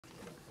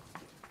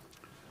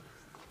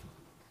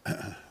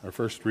Our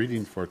first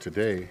reading for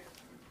today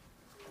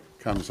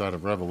comes out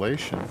of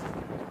Revelation,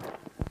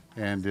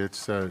 and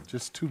it's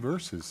just two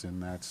verses in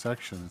that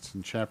section. It's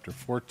in chapter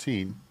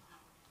 14,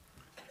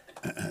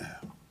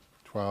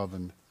 12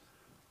 and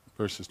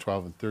verses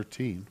 12 and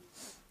 13.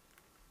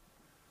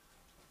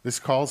 This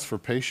calls for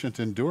patient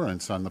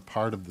endurance on the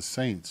part of the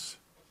saints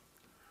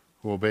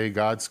who obey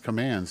God's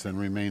commands and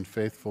remain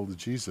faithful to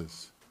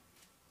Jesus.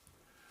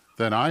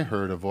 Then I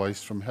heard a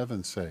voice from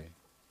heaven say,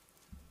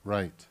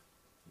 "Write,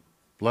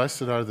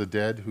 blessed are the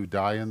dead who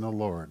die in the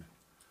Lord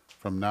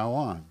from now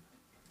on.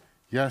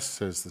 Yes,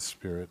 says the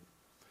Spirit,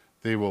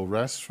 they will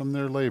rest from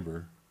their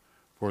labor,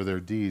 for their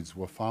deeds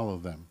will follow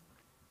them."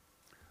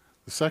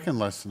 The second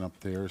lesson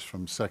up there is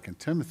from 2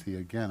 Timothy,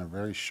 again, a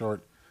very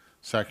short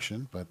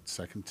section, but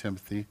 2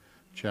 Timothy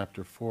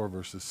chapter 4,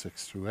 verses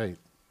 6 through 8.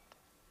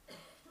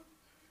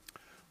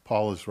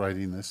 Paul is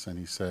writing this, and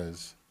he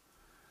says,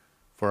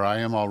 "For I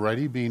am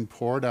already being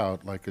poured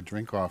out like a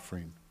drink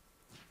offering,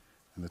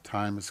 and the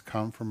time has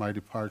come for my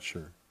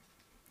departure.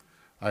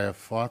 I have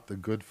fought the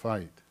good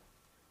fight.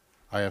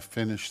 I have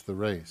finished the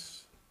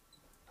race.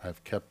 I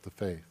have kept the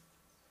faith.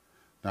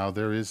 Now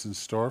there is in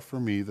store for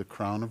me the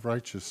crown of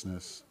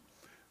righteousness,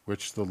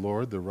 which the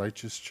Lord, the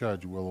righteous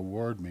judge, will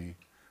award me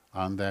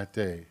on that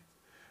day,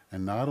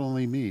 and not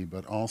only me,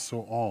 but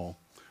also all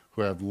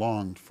who have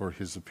longed for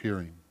his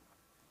appearing."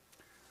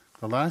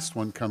 The last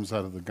one comes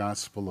out of the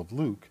Gospel of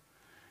Luke,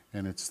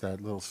 and it's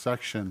that little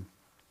section,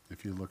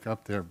 if you look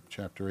up there,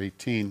 chapter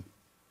 18,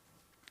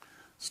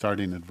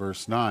 starting at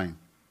verse 9.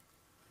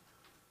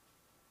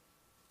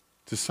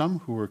 To some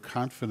who were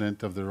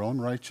confident of their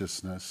own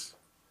righteousness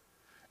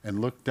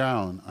and looked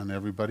down on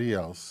everybody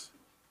else,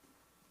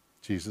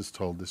 Jesus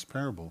told this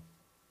parable.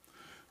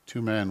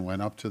 Two men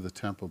went up to the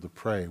temple to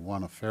pray,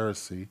 one a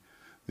Pharisee,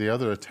 the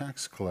other a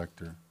tax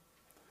collector.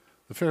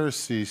 The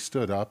Pharisee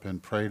stood up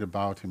and prayed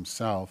about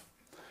himself,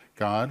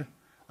 "God,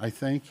 I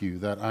thank you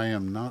that I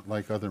am not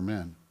like other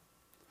men,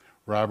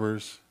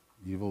 robbers,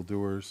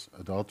 evildoers,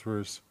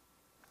 adulterers,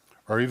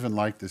 or even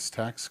like this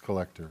tax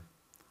collector.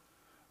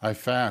 I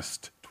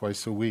fast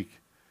twice a week,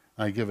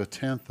 and I give a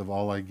tenth of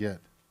all I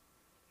get."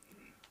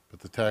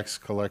 But the tax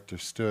collector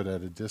stood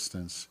at a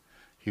distance.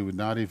 He would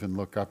not even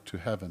look up to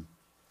heaven,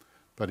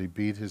 but he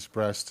beat his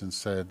breast and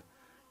said,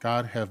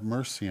 "God, have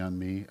mercy on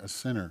me, a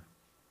sinner."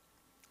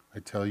 I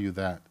tell you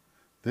that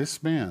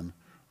this man,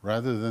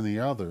 rather than the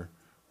other,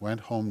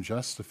 went home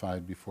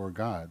justified before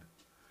God.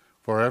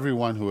 For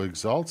everyone who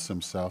exalts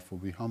himself will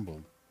be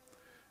humbled,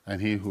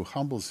 and he who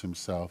humbles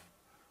himself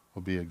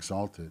will be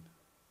exalted.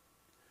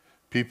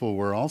 People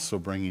were also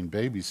bringing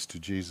babies to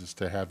Jesus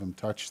to have him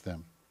touch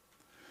them.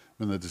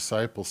 When the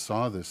disciples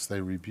saw this,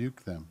 they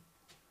rebuked them.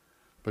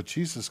 But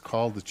Jesus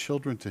called the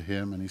children to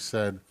him, and he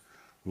said,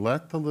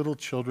 "Let the little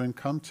children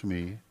come to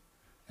me,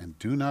 and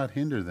do not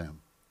hinder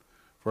them,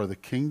 for the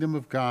kingdom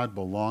of God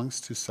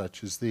belongs to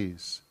such as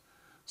these.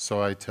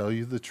 So I tell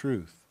you the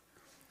truth,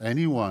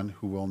 anyone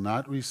who will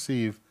not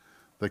receive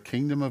the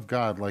kingdom of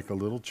God like a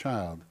little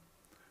child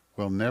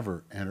will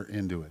never enter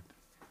into it."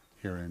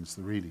 Here ends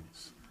the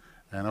readings.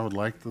 And I would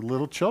like the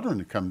little children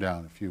to come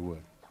down, if you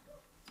would.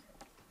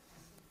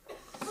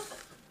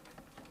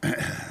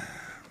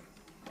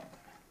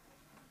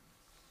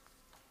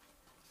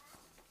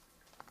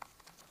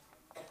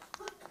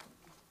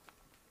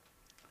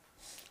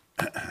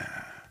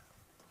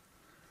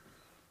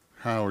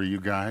 How are you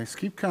guys?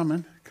 Keep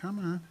coming. Come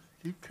on.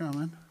 Keep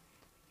coming.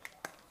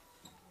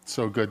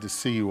 So good to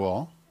see you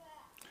all.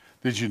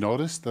 Did you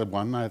notice the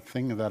one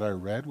thing that I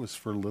read was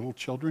for little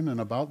children and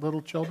about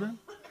little children?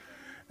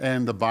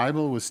 And the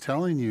Bible was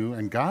telling you,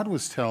 and God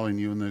was telling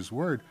you in His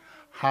Word,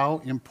 how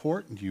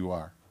important you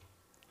are.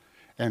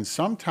 And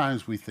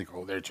sometimes we think,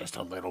 oh, they're just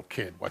a little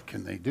kid. What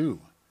can they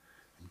do?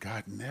 And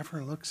God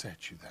never looks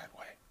at you that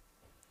way.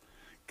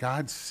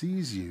 God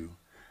sees you,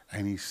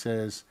 and He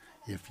says,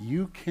 if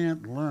you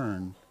can't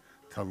learn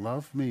to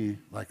love me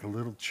like a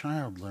little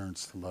child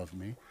learns to love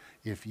me,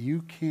 if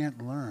you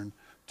can't learn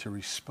to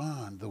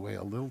respond the way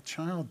a little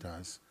child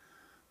does,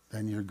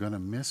 then you're going to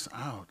miss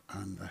out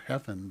on the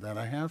heaven that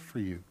I have for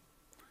you.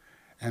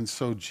 And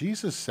so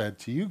Jesus said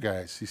to you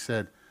guys, He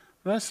said,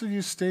 the rest of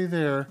you stay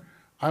there.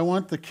 I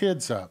want the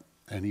kids up.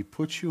 And He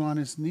put you on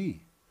His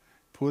knee,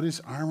 put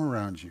His arm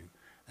around you,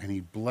 and He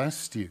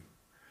blessed you.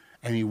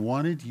 And He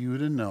wanted you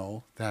to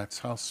know that's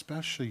how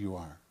special you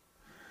are.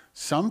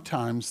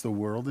 Sometimes the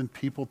world and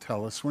people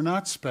tell us we're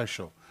not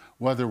special,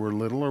 whether we're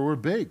little or we're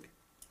big.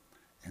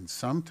 And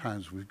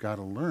sometimes we've got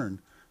to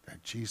learn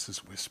that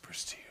Jesus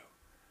whispers to you,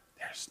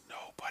 there's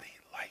nobody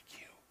like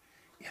you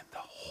in the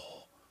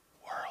whole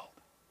world.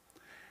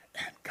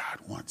 And God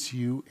wants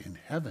you in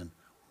heaven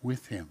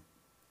with Him.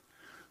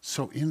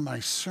 So in my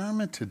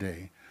sermon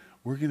today,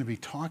 we're going to be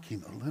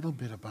talking a little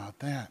bit about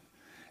that.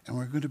 And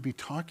we're going to be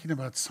talking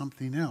about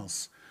something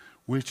else,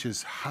 which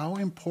is how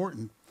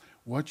important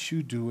what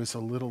you do as a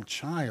little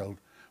child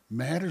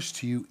matters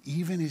to you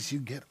even as you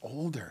get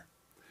older.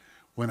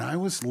 When I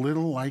was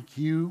little like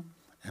you,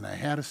 and I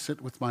had to sit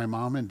with my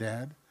mom and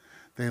dad,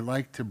 they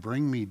liked to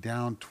bring me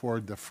down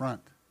toward the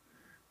front.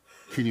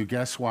 Can you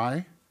guess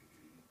why?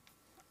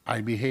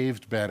 I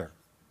behaved better.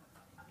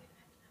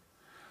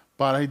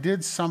 But I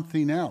did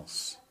something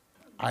else.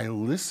 I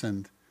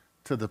listened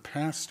to the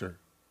pastor.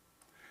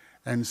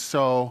 And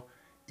so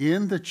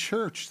in the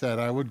church that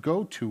I would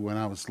go to when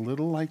I was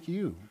little like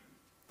you,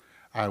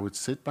 I would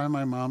sit by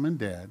my mom and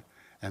dad,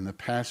 and the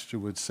pastor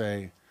would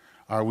say,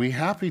 "Are we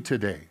happy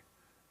today?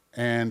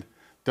 And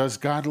does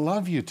God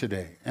love you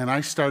today?" And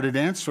I started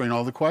answering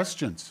all the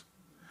questions.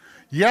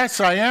 Yes,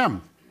 I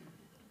am.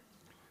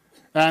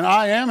 And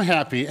I am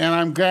happy, and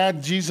I'm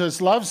glad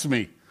Jesus loves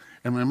me.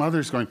 And my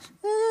mother's going,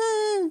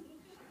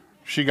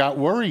 She got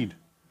worried.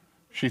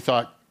 She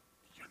thought,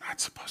 "You're not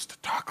supposed to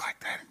talk like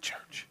that in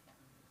church."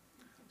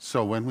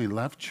 So when we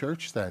left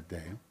church that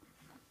day,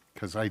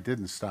 because I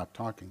didn't stop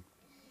talking,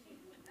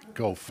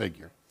 go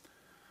figure.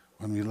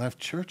 When we left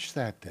church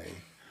that day,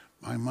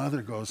 my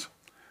mother goes,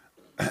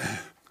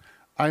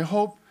 "I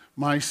hope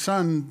my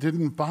son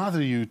didn't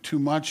bother you too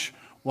much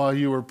while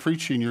you were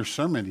preaching your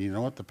sermon." You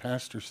know what the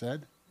pastor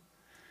said?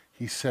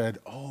 He said,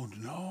 "Oh,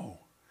 no."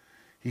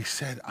 He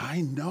said,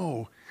 "I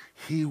know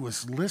he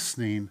was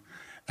listening,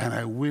 and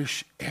I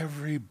wish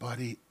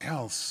everybody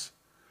else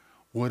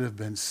would have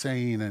been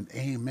saying an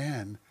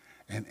amen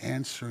and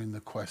answering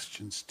the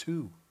questions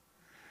too."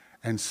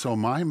 And so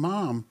my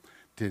mom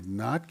did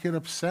not get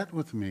upset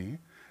with me,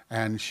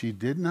 and she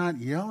did not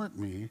yell at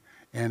me.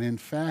 And in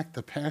fact,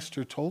 the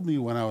pastor told me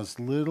when I was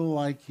little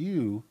like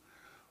you,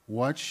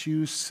 what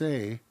you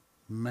say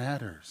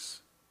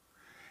matters.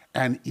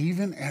 And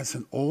even as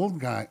an old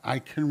guy, I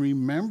can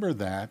remember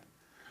that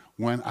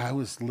when I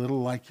was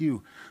little like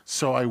you.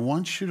 So I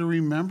want you to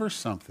remember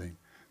something.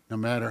 No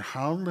matter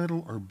how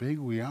little or big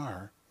we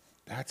are,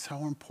 that's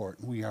how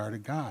important we are to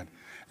God.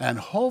 And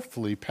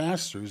hopefully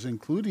pastors,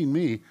 including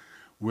me,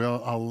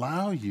 will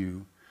allow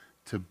you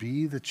to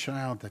be the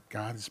child that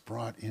God has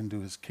brought into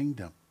his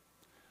kingdom.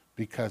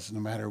 Because no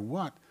matter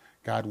what,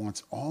 God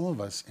wants all of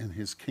us in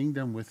his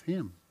kingdom with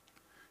him.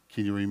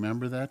 Can you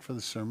remember that for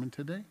the sermon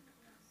today?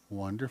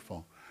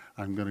 Wonderful.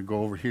 I'm going to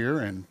go over here,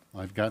 and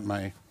I've got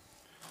my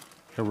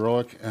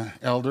heroic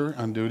elder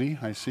on duty.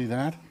 I see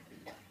that.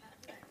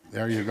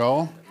 There you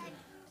go.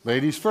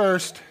 Ladies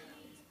first.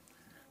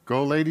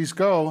 Go, ladies,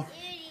 go.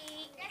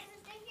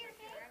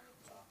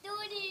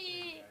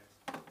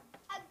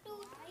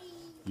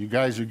 You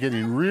guys are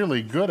getting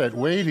really good at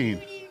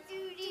waiting.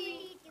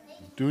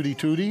 Duty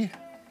tooty?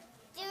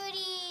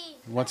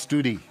 What's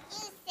duty?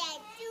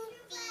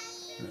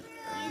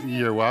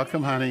 You're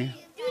welcome, honey.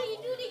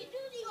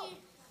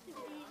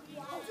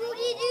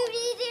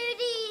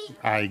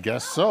 I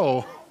guess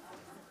so.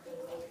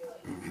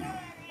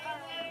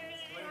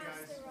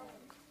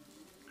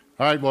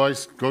 All right,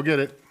 boys, go get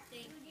it.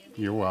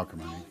 You're welcome,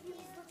 honey.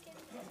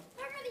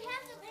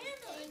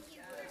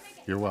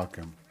 You're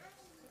welcome.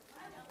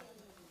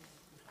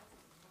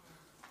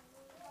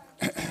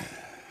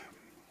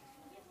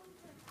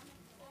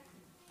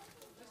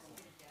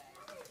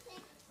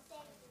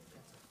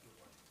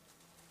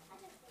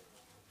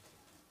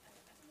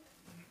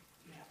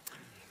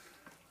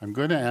 I'm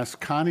going to ask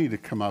Connie to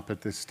come up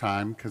at this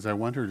time because I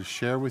want her to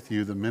share with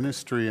you the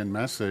ministry and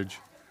message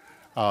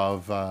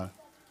of the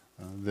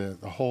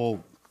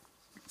whole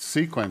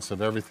sequence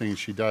of everything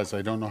she does.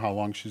 I don't know how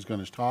long she's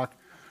going to talk,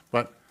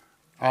 but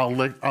I'll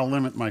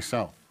limit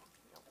myself.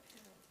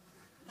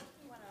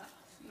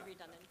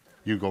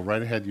 You go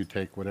right ahead. You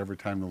take whatever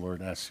time the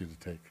Lord asks you to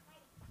take.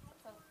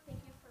 So thank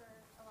you for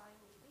allowing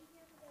me to be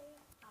here today.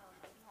 On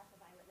behalf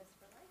of Eyewitness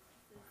for Life,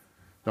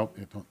 Nope,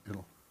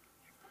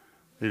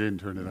 they didn't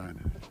turn it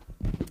on.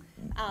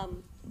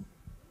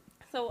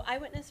 So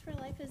Eyewitness for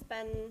Life has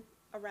been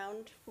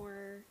around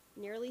for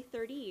nearly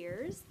 30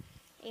 years,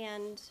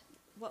 and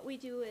what we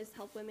do is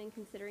help women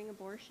considering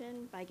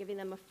abortion by giving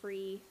them a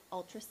free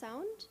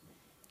ultrasound.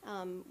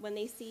 When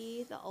they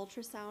see the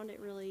ultrasound, it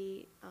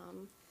really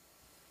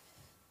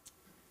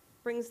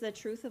brings the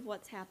truth of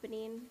what's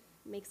happening,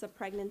 makes a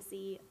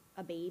pregnancy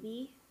a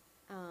baby,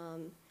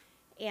 and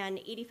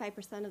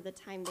 85% of the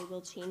time they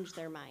will change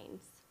their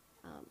minds.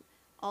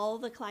 All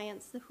the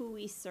clients who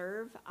we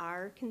serve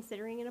are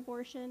considering an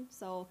abortion,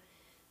 so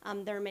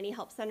there are many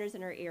help centers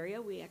in our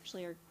area. We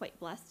actually are quite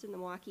blessed in the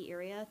Pewaukee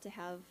area to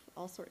have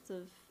all sorts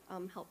of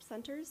help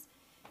centers,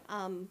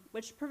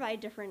 which provide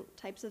different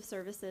types of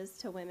services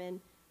to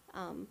women.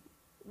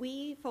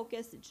 We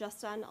focus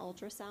just on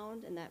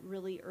ultrasound and that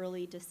really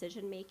early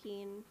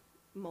decision-making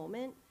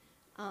moment.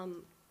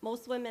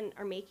 Most women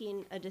are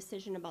making a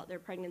decision about their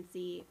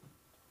pregnancy.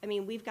 I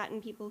mean, we've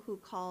gotten people who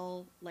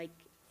call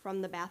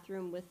from the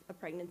bathroom with a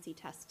pregnancy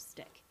test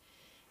stick,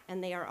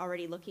 and they are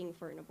already looking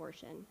for an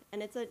abortion.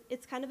 And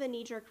it's kind of a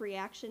knee-jerk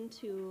reaction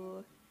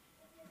to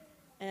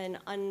an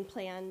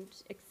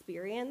unplanned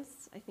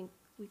experience. I think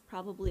we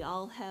probably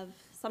all have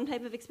some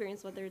type of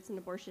experience, whether it's an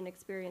abortion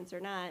experience or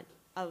not,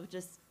 of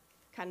just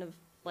kind of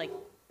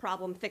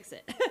problem, fix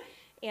it.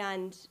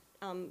 And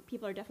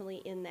people are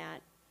definitely in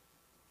that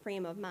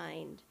frame of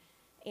mind.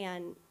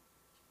 And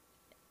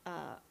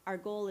our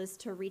goal is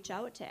to reach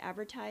out to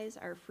advertise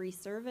our free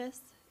service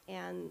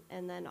and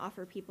then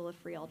offer people a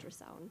free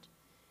ultrasound.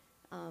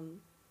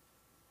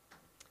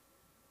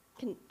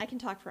 I can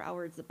talk for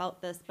hours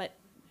about this, but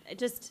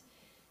just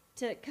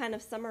to kind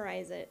of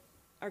summarize it,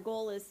 our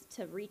goal is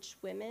to reach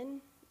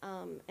women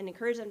and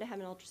encourage them to have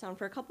an ultrasound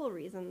for a couple of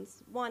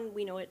reasons. One,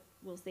 we know it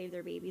will save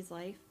their baby's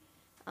life.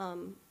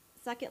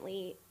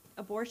 Secondly,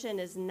 abortion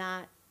is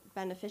not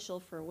beneficial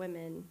for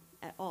women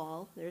at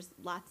all. There's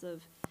lots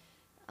of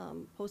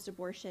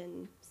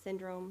post-abortion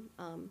syndrome,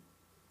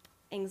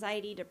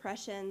 anxiety,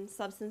 depression,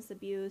 substance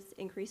abuse,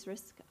 increased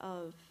risk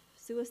of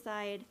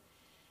suicide,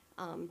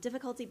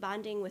 difficulty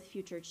bonding with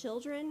future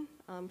children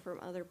from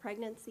other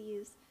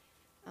pregnancies.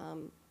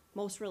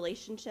 Most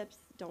relationships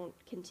don't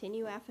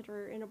continue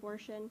after an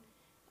abortion.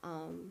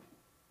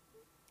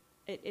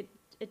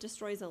 It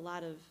destroys a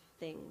lot of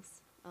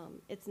things.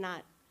 It's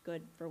not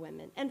good for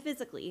women. And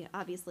physically,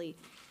 obviously,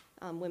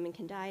 women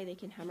can die, they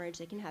can hemorrhage,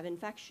 they can have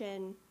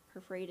infection,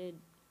 perforated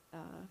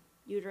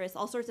uterus,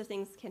 all sorts of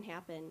things can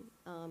happen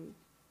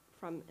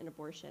from an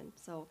abortion.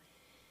 So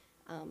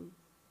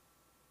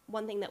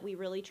one thing that we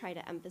really try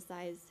to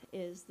emphasize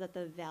is that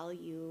the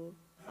value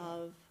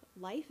of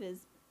life is,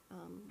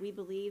 we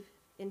believe,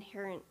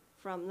 inherent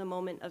from the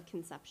moment of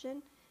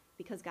conception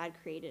because God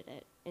created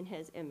it in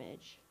his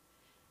image.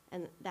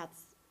 And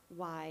that's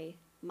why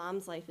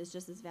mom's life is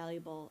just as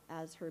valuable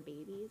as her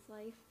baby's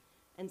life.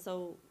 And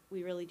so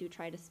we really do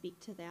try to speak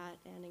to that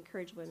and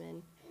encourage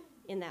women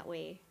in that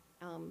way.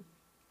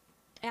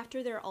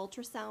 After their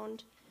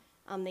ultrasound,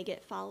 they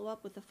get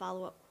follow-up with a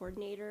follow-up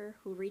coordinator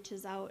who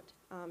reaches out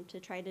to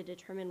try to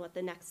determine what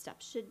the next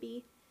steps should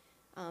be.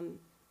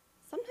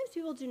 Sometimes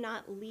people do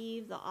not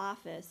leave the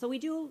office. So we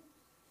do,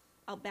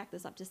 I'll back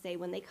this up to say,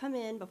 when they come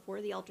in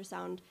before the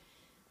ultrasound,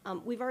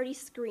 we've already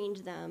screened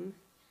them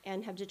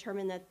and have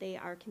determined that they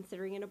are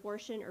considering an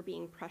abortion or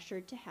being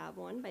pressured to have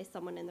one by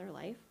someone in their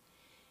life.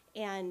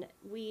 And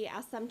we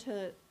ask them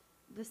to,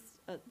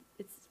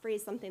 it's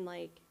phrased something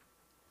like,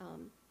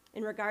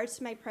 in regards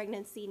to my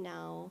pregnancy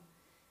now,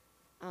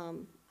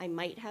 I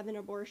might have an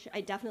abortion.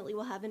 I definitely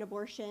will have an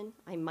abortion.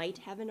 I might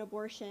have an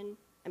abortion.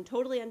 I'm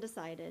totally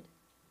undecided.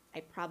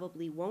 I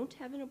probably won't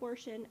have an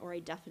abortion, or I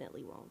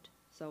definitely won't.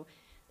 So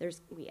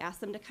we ask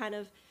them to kind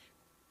of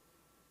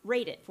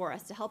rate it for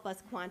us to help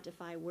us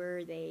quantify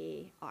where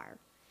they are.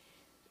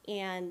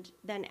 And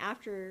then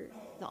after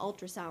the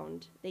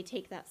ultrasound, they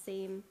take that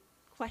same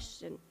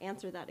question,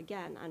 answer that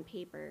again on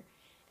paper,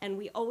 and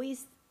we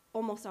almost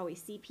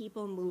always see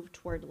people move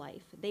toward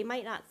life. They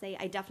might not say,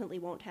 I definitely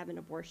won't have an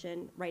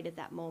abortion right at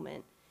that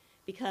moment,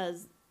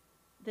 because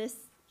this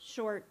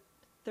short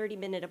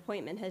 30-minute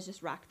appointment has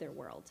just rocked their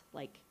world.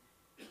 Like,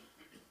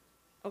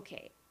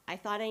 okay, I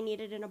thought I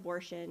needed an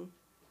abortion.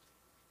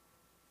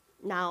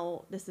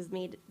 Now this has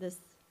made this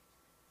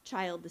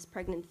child, this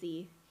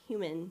pregnancy,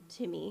 human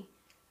to me,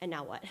 and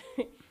now what?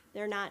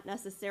 They're not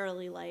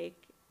necessarily like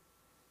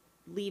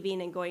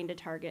leaving and going to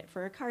Target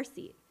for a car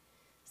seat.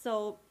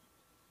 So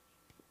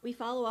we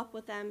follow up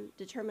with them,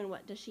 determine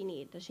what does she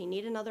need. Does she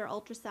need another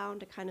ultrasound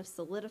to kind of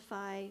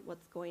solidify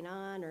what's going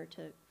on or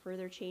to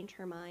further change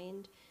her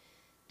mind?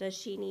 Does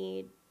she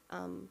need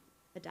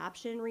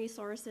adoption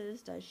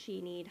resources? Does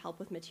she need help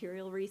with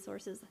material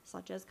resources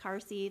such as car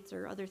seats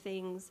or other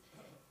things?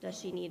 Does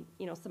she need,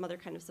 some other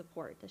kind of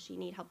support? Does she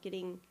need help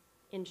getting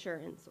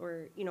insurance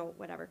or,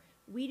 whatever?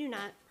 We do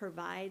not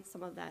provide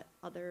some of that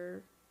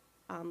other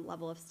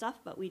level of stuff,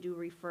 but we do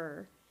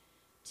refer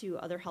to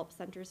other help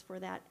centers for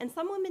that. And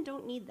some women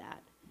don't need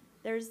that.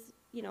 There's,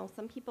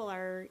 some people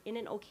are in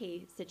an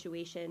okay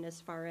situation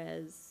as far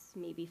as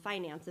maybe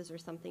finances or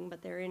something,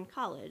 but they're in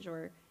college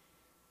or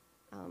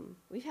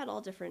we've had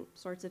all different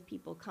sorts of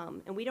people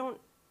come. And we don't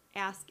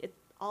ask,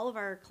 all of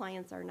our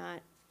clients are not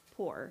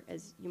poor,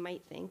 as you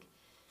might think.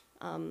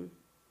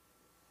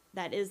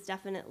 That is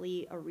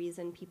definitely a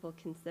reason people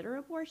consider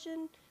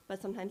abortion,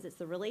 but sometimes it's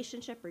the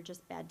relationship or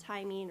just bad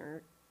timing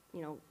or,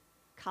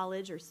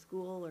 college or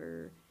school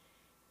or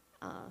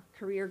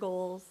career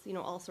goals,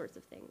 all sorts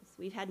of things.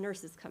 We've had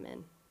nurses come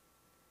in.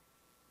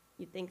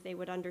 You'd think they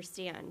would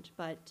understand,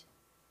 but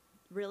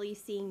really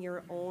seeing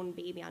your own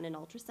baby on an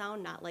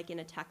ultrasound, not like in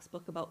a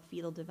textbook about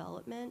fetal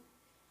development,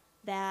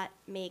 that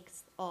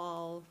makes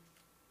all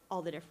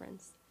the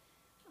difference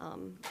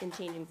in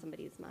changing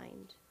somebody's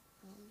mind.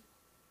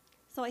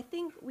 So I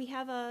think we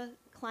have a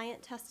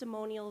client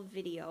testimonial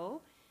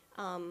video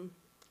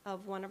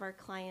of one of our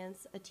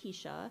clients,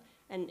 Atisha,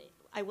 and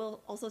I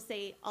will also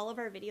say all of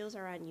our videos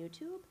are on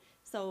YouTube.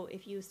 So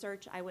if you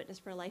search Eyewitness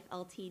for Life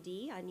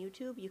LTD on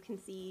YouTube, you can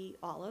see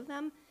all of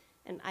them.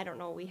 And I don't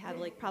know, we have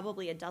like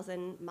probably a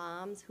dozen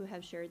moms who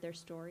have shared their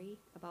story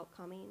about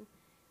coming.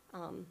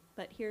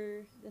 But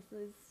here, this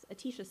is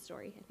Atisha's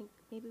story. I think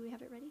maybe we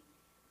have it ready.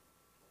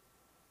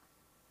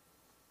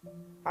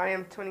 I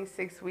am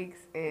 26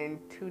 weeks and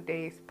 2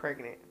 days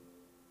pregnant.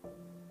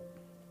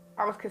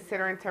 I was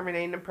considering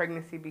terminating the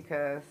pregnancy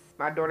because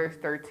my daughter is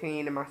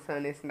 13 and my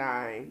son is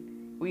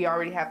 9. We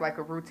already have like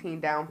a routine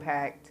down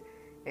packed,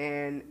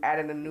 and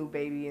adding a new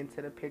baby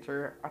into the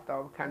picture I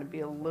thought would kind of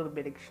be a little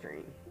bit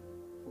extreme.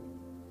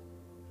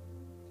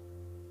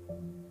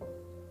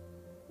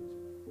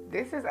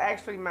 This is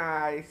actually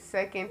my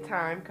second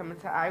time coming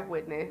to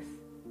Eyewitness.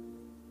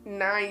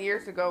 9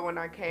 years ago when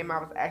I came, I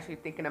was actually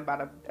thinking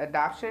about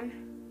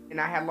adoption, and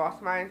I had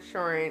lost my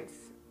insurance,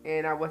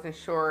 and I wasn't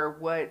sure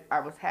what I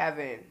was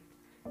having.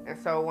 And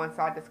so once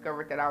I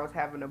discovered that I was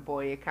having a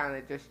boy, it kind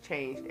of just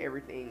changed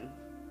everything.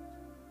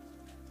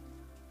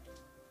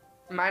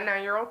 My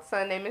 9-year-old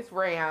son name is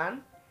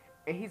Rayon,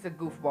 and he's a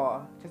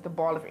goofball, just a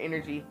ball of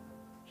energy.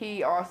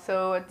 He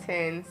also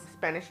attends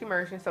Spanish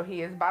immersion, so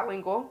he is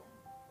bilingual.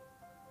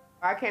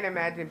 I can't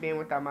imagine being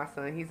without my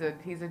son. He's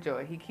a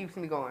joy. He keeps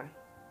me going.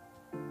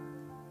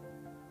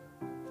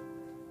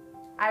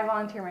 I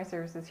volunteer my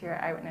services here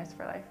at Eyewitness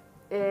for Life.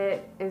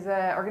 It is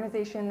an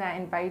organization that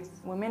invites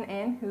women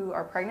in who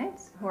are pregnant,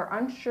 who are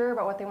unsure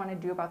about what they want to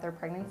do about their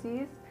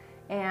pregnancies,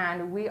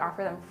 and we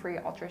offer them free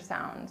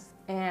ultrasounds.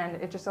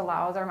 And it just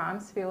allows our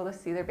moms to be able to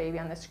see their baby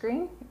on the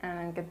screen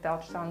and get the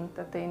ultrasound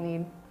that they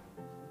need.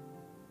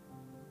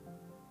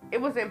 It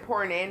was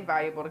important and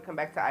valuable to come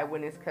back to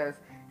Eyewitness because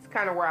it's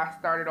kind of where I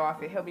started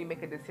off. It helped me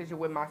make a decision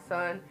with my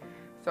son.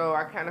 So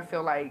I kind of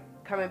feel like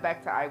coming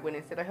back to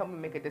Eyewitness, it'll help me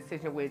make a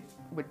decision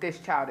with this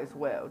child as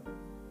well.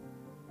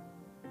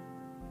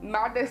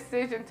 My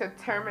decision to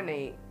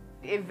terminate,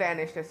 it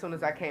vanished as soon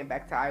as I came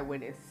back to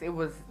Eyewitness. It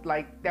was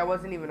like, that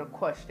wasn't even a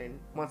question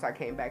once I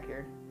came back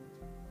here.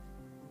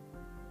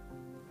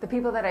 The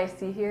people that I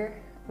see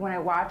here, when I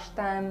watch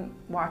them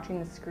watching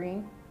the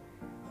screen,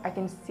 I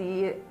can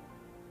see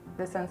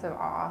the sense of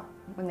awe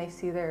when they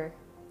see their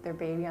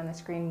baby on the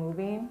screen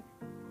moving.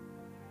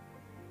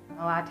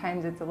 A lot of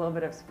times it's a little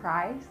bit of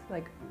surprise,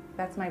 like,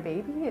 that's my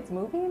baby, it's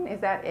moving? Is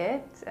that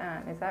it?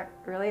 Is that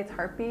really its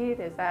heartbeat?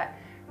 Is that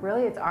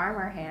really its arm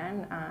or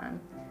hand?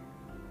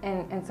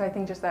 And so I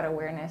think just that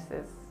awareness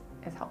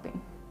is helping.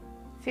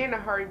 Seeing the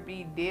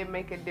heartbeat did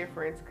make a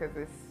difference because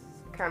it's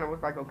kind of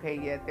was like, okay,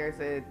 yeah,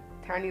 there's a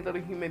tiny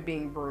little human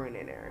being brewing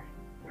in there.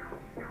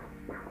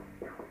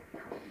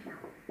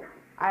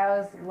 I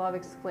always love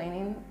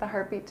explaining the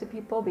heartbeat to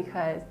people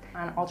because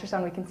on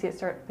ultrasound we can see it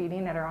start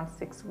beating at around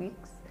 6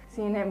 weeks.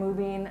 Seeing it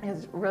moving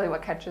is really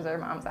what catches our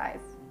mom's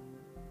eyes.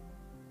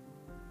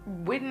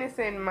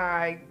 Witnessing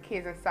my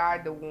kids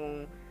inside the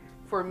womb,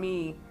 for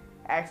me,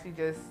 actually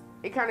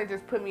it kind of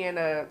just put me in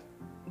the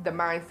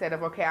mindset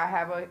of, okay, I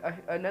have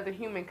another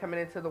human coming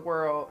into the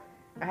world.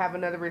 I have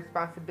another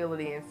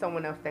responsibility and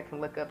someone else that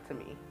can look up to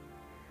me.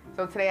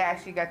 So today I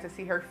actually got to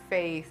see her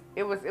face.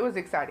 It was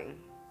exciting.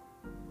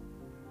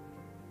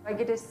 I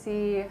get to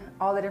see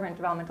all the different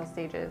developmental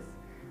stages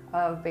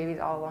of babies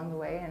all along the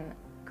way, and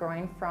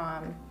growing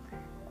from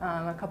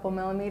a couple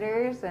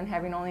millimeters and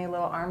having only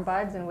little arm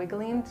buds and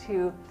wiggling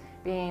to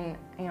being,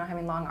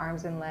 having long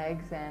arms and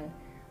legs and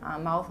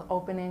mouth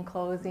opening and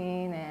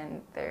closing,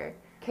 and they're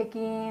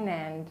kicking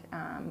and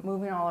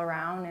moving all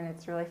around, and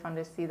it's really fun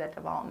to see that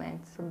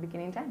development from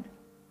beginning to end.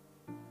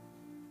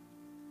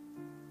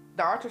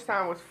 The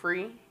ultrasound was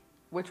free,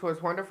 which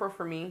was wonderful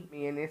for me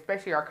and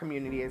especially our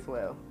community as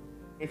well.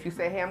 If you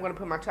say, hey, I'm going to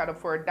put my child up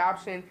for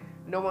adoption,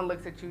 no one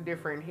looks at you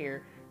different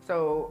here.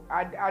 So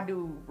I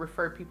do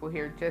refer people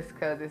here just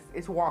because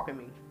it's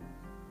welcoming.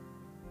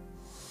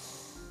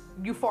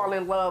 You fall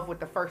in love with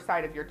the first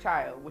sight of your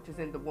child, which is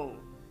in the womb.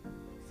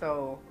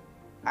 So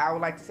I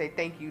would like to say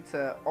thank you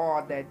to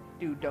all that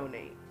do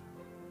donate.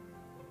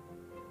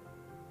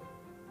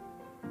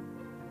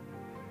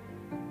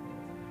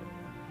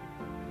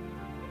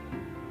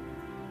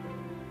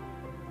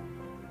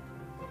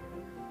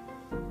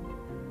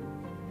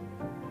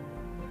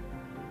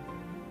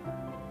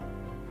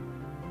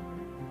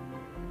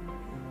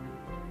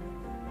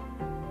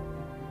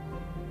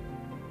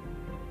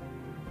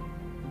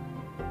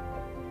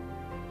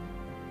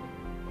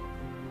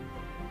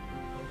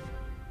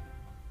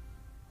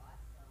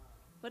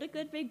 What a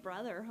good big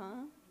brother,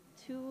 huh?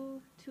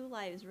 Two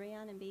lives,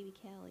 Rayon and baby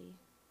Callie.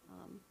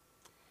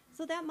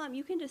 So that mom,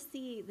 you can just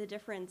see the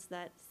difference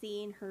that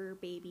seeing her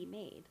baby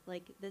made.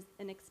 Like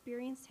an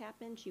experience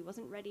happened. She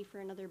wasn't ready for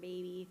another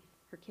baby.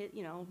 Her kid,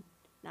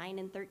 9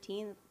 and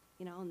 13,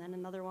 and then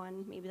another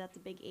one. Maybe that's a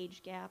big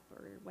age gap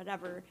or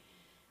whatever.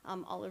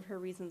 All of her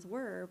reasons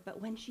were.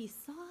 But when she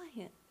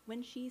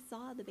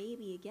saw the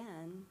baby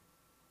again,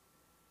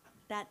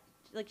 that,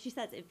 like she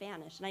says, it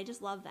vanished. And I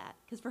just love that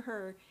because for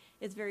her,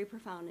 it's very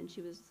profound, and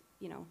she was,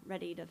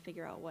 ready to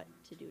figure out what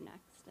to do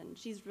next. And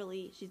she's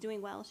doing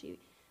well. She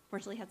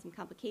fortunately had some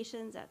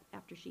complications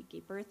after she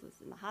gave birth, was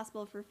in the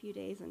hospital for a few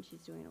days, and she's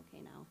doing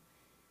okay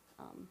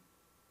now.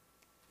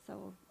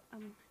 So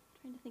I'm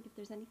trying to think if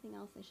there's anything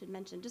else I should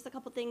mention. Just a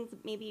couple things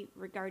maybe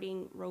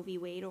regarding Roe v.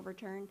 Wade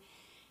overturn.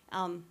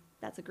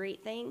 That's a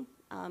great thing.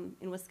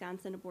 In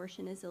Wisconsin,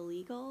 abortion is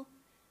illegal.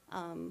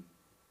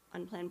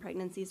 Unplanned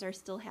pregnancies are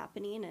still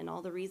happening, and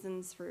all the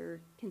reasons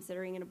for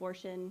considering an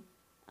abortion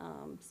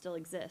still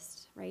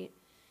exist, right?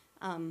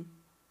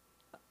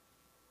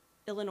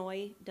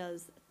 Illinois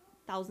does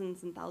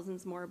thousands and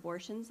thousands more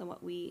abortions than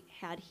what we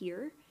had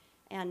here,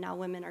 and now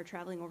women are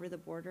traveling over the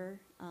border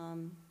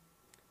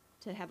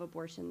to have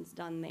abortions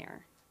done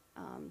there.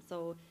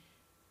 So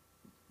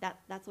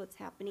that's what's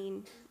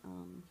happening.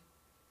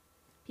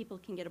 People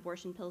can get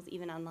abortion pills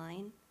even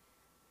online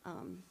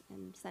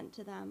and sent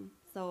to them.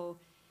 So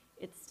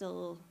it's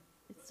still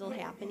It's still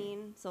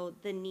happening. So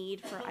the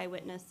need for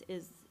eyewitness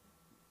is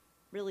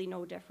really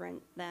no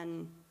different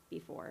than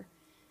before.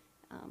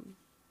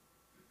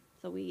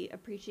 So we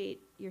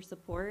appreciate your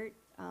support.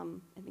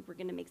 I think we're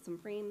going to make some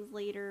frames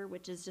later,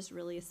 which is just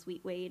really a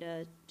sweet way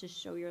to just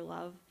show your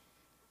love.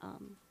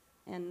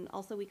 And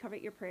also we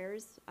covet your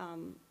prayers.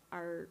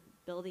 Our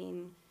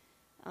building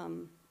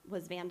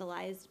was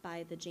vandalized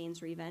by the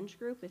Jane's Revenge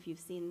group. If you've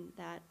seen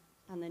that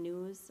on the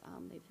news,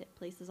 they've hit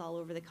places all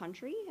over the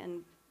country,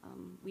 and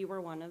we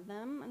were one of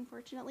them,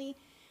 unfortunately.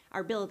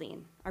 Our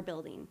building.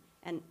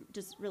 And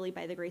just really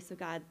by the grace of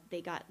God,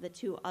 they got the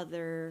two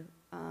other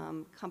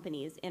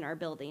companies in our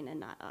building and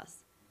not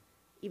us,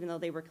 even though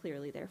they were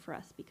clearly there for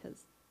us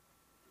because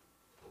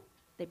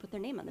they put their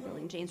name on the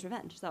building, Jane's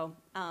Revenge. So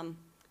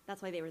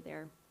that's why they were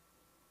there.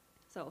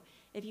 So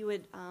if you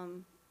would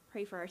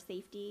pray for our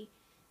safety,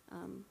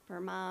 for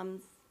our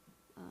moms,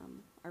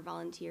 our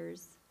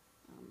volunteers,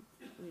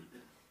 we'd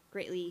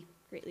greatly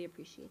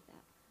appreciate that.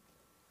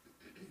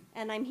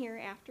 And I'm here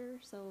after,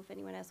 so if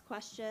anyone has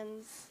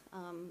questions,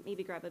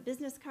 maybe grab a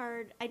business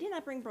card. I did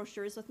not bring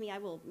brochures with me. I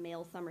will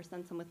mail some or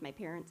send some with my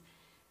parents.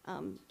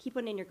 Keep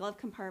one in your glove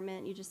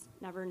compartment. You just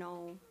never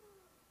know,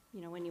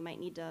 when you might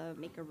need to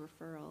make a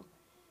referral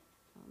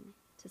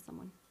to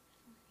someone.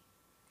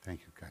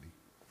 Thank you, Cuddy.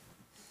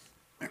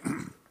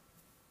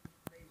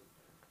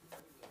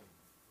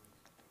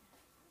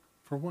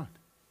 For what?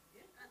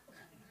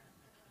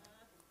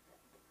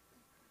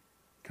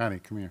 Connie,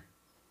 come here.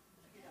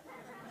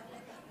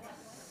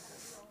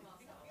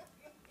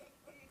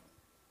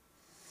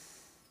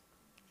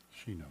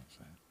 She knows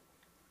that.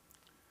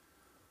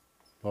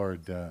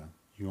 Lord,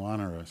 you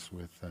honor us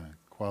with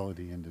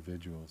quality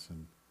individuals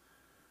and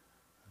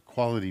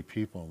quality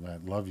people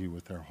that love you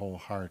with their whole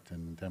heart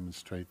and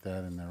demonstrate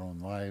that in their own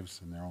lives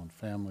and their own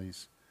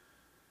families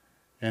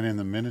and in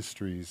the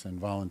ministries and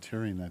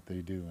volunteering that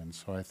they do. And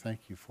so I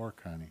thank you for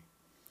Connie.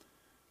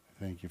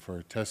 I thank you for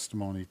her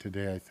testimony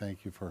today. I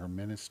thank you for her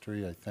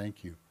ministry. I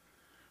thank you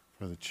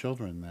for the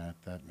children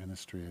that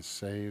ministry has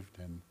saved,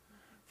 and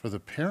for the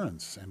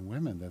parents and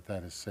women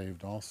that has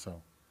saved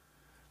also.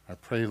 I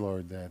pray,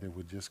 Lord, that it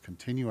would just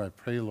continue. I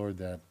pray, Lord,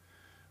 that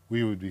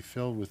we would be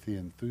filled with the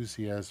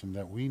enthusiasm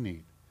that we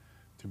need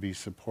to be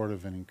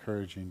supportive and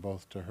encouraging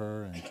both to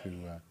her and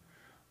to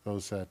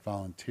those that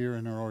volunteer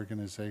in her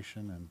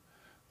organization and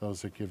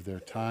those that give their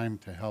time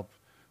to help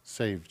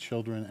save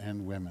children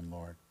and women,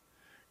 Lord.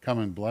 Come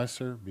and bless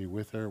her, be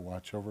with her,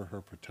 watch over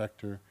her,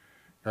 protect her,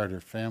 guard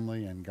her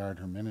family, and guard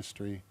her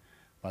ministry.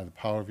 By the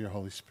power of your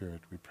Holy Spirit,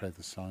 we pray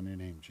this all in your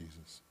name,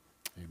 Jesus.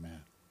 Amen.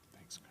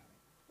 Thanks, God.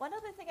 One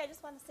other thing I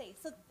just want to say.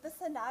 So the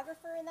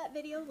stenographer in that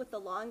video with the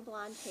long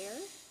blonde hair,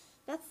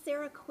 that's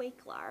Sarah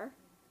Quaklar.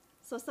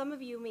 So some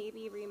of you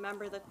maybe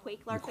remember the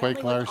Quaklar family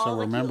Quaklars with all are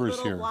the cute members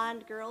little here.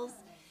 blonde girls.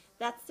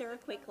 That's Sarah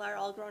Quaklar,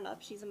 all grown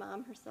up. She's a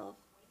mom herself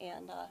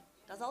and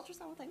does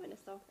ultrasound with eyewitness.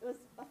 So it was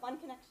a fun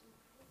connection.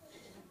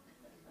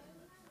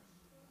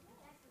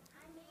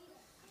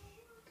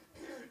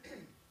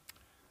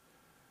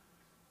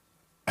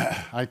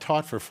 I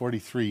taught for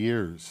 43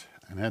 years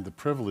and had the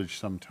privilege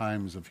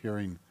sometimes of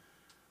hearing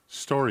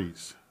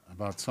stories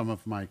about some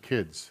of my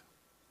kids.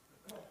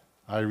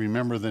 I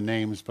remember the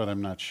names, but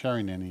I'm not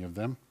sharing any of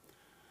them.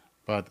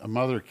 But a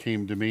mother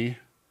came to me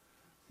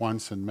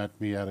once and met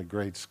me at a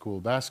grade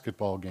school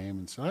basketball game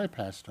and said, "Hi,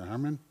 Pastor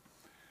Harmon."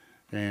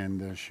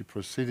 And she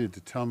proceeded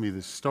to tell me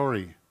this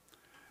story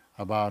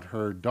about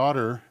her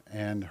daughter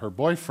and her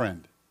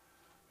boyfriend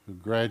who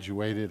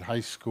graduated high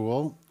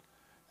school,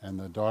 and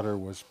the daughter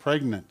was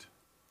pregnant.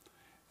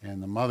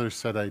 And the mother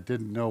said, "I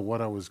didn't know what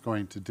I was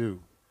going to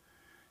do."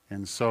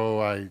 And so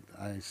I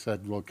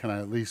said, "Well, can I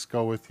at least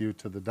go with you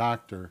to the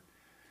doctor?"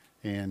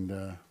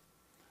 And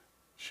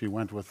she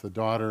went with the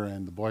daughter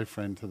and the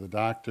boyfriend to the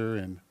doctor,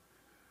 and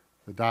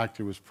the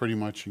doctor was pretty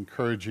much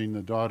encouraging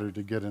the daughter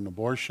to get an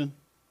abortion.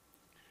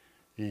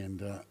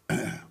 And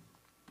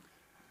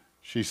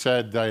she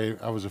said,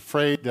 I was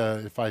afraid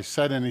if I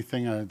said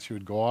anything, she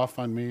would go off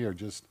on me or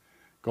just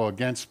go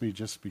against me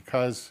just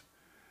because.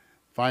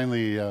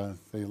 Finally,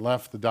 they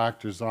left the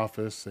doctor's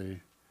office,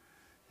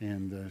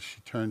 and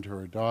she turned to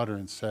her daughter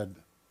and said,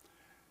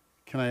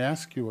 "Can I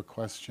ask you a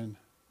question?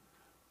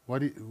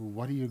 What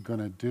are you going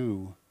to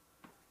do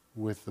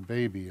with the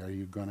baby? Are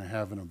you going to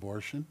have an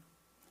abortion?"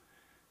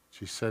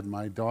 She said,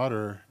 my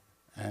daughter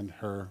and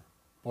her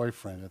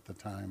boyfriend at the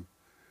time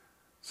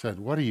said,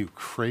 "What are you,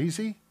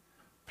 crazy?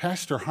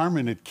 Pastor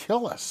Harmon would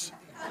kill us."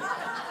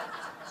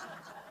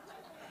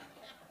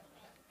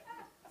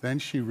 Then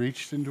she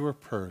reached into her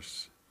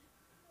purse.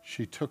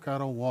 She took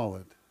out a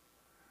wallet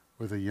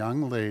with a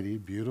young lady,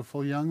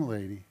 beautiful young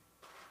lady,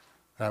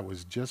 that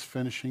was just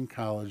finishing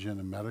college and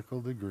a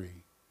medical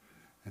degree,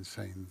 and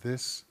saying,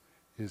 "This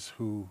is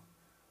who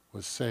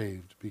was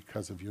saved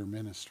because of your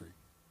ministry."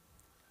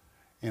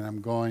 And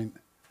I'm going,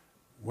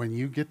 when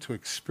you get to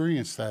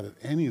experience that at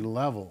any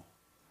level,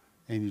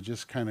 and you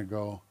just kind of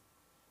go,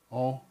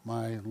 "Oh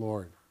my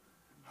Lord,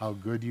 how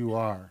good you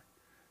are,"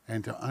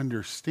 and to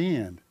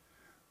understand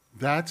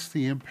that's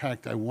the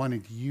impact I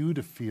wanted you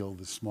to feel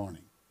this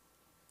morning,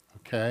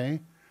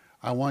 okay?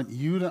 I want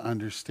you to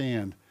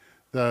understand.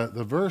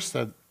 The verse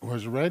that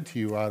was read to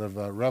you out of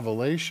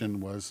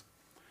Revelation was,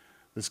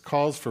 this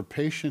calls for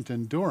patient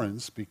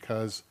endurance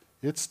because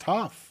it's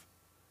tough,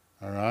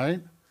 all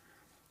right?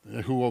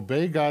 Who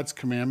obey God's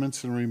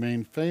commandments and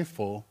remain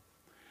faithful.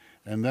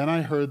 And then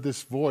I heard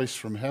this voice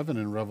from heaven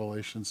in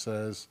Revelation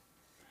says,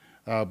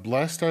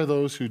 blessed are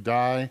those who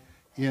die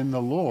in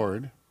the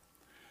Lord,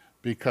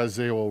 because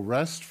they will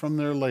rest from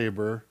their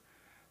labor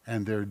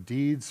and their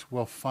deeds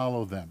will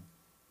follow them.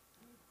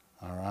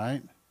 All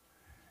right?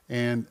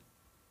 And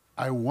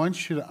I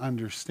want you to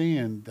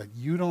understand that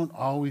you don't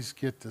always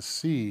get to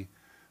see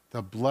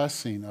the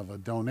blessing of a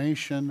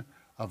donation,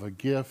 of a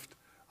gift,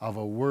 of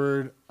a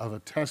word, of a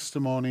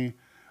testimony,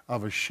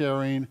 of a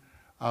sharing,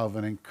 of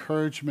an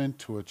encouragement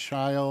to a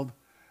child,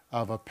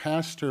 of a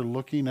pastor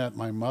looking at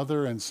my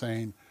mother and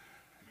saying,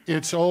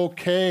 it's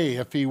okay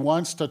if he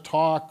wants to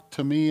talk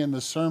to me in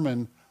the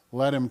sermon,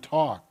 let him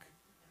talk.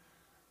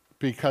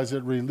 Because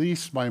it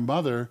released my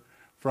mother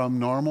from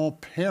normal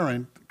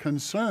parent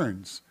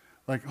concerns.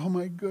 Like, oh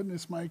my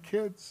goodness, my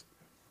kids.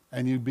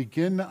 And you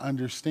begin to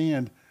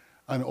understand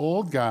an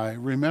old guy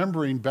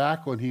remembering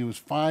back when he was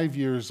 5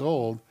 years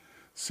old,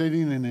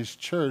 sitting in his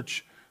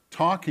church,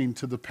 talking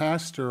to the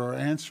pastor or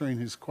answering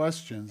his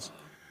questions.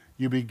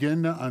 You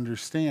begin to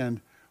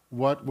understand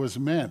what was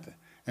meant.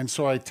 And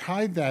so I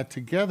tied that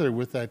together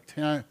with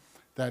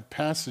that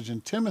passage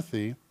in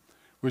Timothy,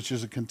 which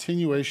is a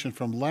continuation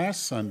from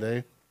last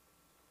Sunday,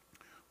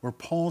 where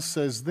Paul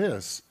says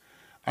this,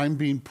 I'm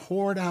being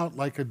poured out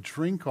like a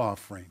drink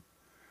offering.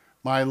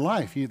 My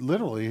life, he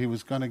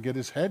was going to get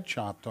his head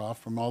chopped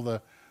off from all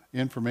the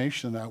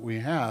information that we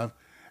have.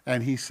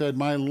 And he said,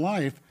 my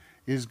life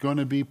is going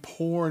to be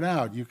poured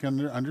out. You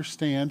can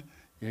understand,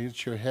 you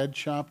get your head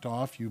chopped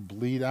off, you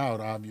bleed out,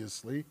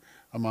 obviously,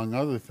 among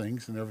other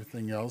things and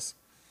everything else.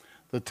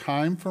 The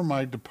time for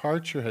my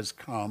departure has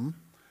come.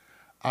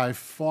 I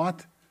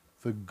fought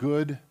the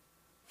good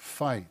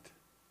fight.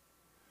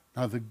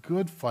 Now, the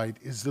good fight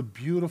is the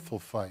beautiful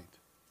fight.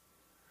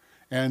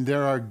 And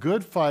there are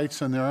good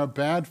fights and there are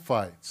bad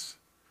fights.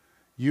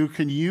 You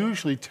can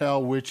usually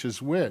tell which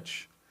is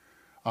which.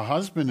 A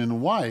husband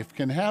and wife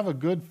can have a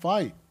good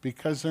fight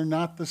because they're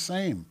not the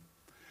same.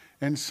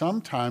 And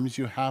sometimes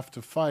you have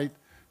to fight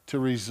to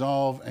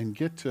resolve and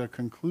get to a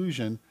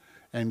conclusion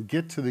and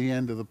get to the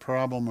end of the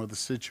problem or the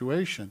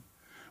situation.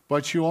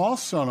 But you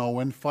also know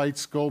when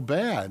fights go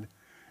bad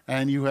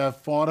and you have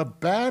fought a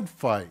bad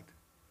fight.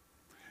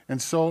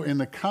 And so in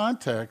the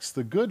context,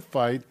 the good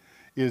fight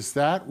is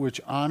that which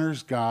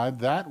honors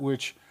God, that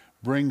which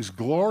brings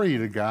glory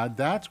to God,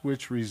 that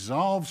which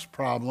resolves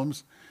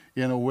problems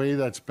in a way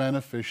that's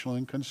beneficial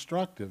and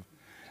constructive.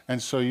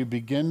 And so you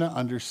begin to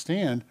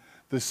understand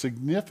the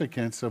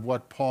significance of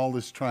what Paul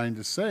is trying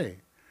to say.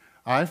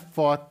 I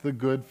fought the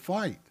good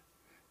fight.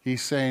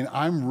 He's saying,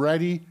 I'm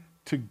ready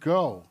to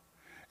go.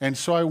 And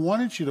so I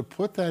wanted you to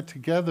put that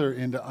together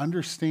and to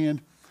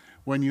understand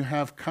when you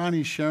have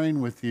Connie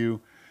sharing with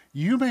you,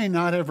 you may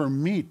not ever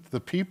meet the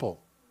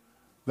people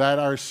that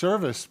are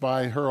serviced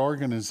by her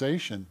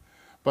organization,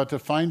 but to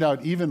find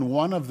out even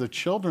one of the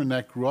children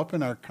that grew up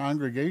in our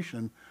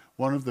congregation,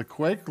 one of the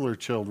Quaker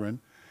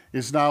children,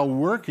 is now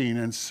working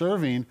and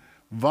serving,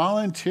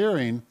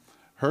 volunteering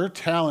her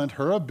talent,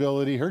 her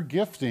ability, her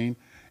gifting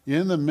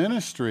in the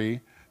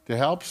ministry to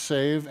help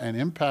save and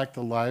impact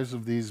the lives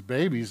of these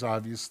babies,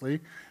 obviously,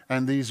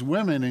 and these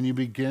women, and you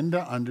begin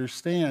to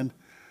understand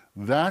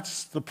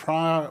that's the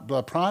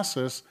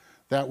process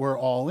that we're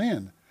all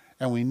in.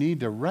 And we need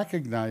to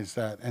recognize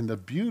that and the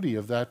beauty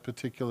of that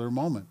particular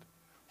moment.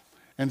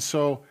 And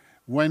so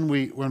when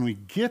we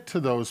get to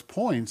those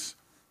points,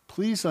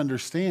 please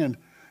understand,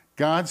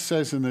 God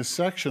says in this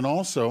section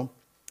also,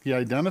 he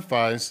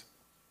identifies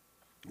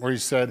where he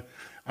said,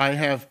 I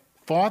have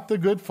fought the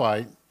good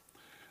fight,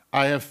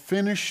 I have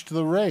finished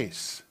the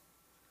race,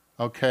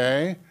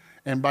 okay?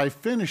 And by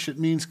finish, it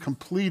means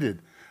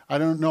completed. I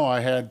don't know,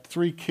 I had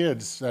 3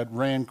 kids that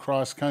ran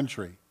cross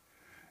country.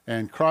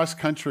 And cross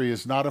country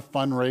is not a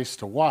fun race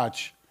to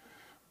watch,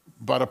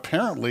 but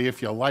apparently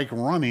if you like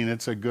running,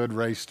 it's a good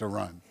race to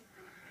run.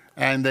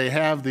 And they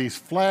have these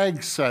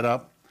flags set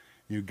up.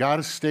 You got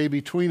to stay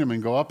between them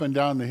and go up and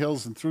down the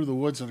hills and through the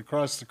woods and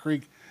across the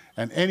creek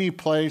and any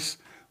place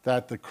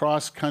that the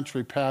cross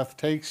country path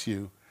takes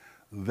you.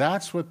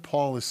 That's what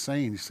Paul is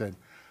saying. He said,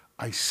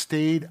 I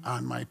stayed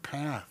on my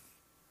path.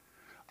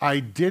 I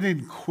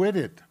didn't quit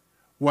it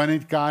when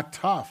it got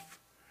tough.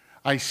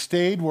 I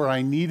stayed where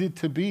I needed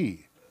to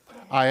be.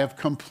 I have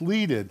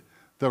completed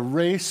the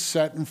race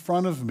set in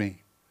front of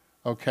me,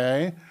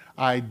 okay?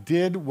 I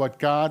did what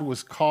God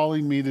was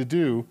calling me to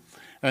do.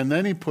 And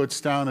then he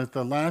puts down at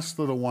the last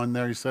little one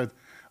there, he said,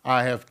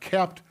 I have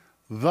kept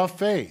the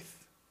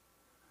faith.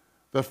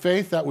 The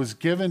faith that was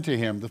given to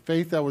him, the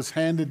faith that was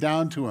handed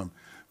down to him,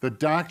 the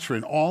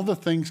doctrine, all the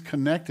things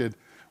connected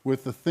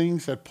with the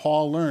things that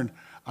Paul learned.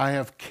 I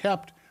have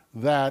kept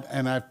that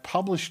and I've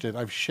published it,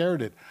 I've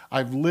shared it,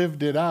 I've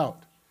lived it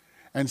out.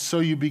 And so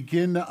you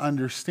begin to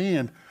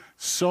understand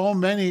so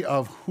many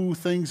of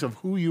things of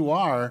who you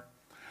are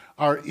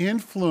are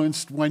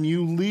influenced when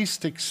you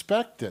least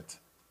expect it.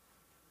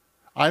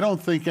 I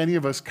don't think any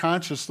of us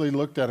consciously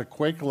looked at a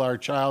Quaker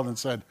child and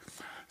said,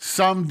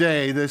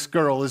 someday this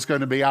girl is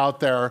going to be out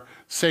there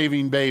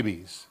saving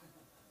babies.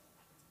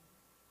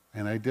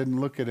 And I didn't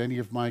look at any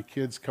of my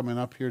kids coming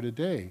up here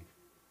today.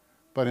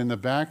 But in the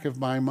back of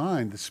my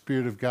mind, the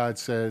Spirit of God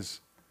says,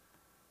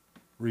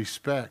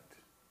 respect,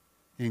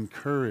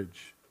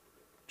 encourage,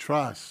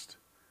 trust.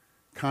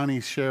 Connie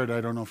shared,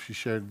 I don't know if she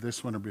shared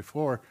this one or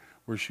before,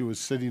 where she was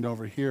sitting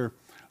over here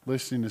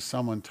listening to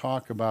someone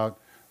talk about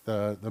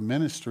the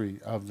ministry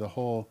of the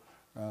whole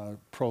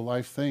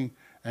pro-life thing,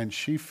 and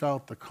she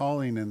felt the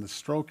calling and the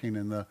stroking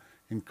and the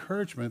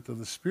encouragement of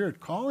the Spirit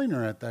calling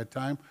her at that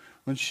time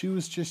when she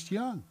was just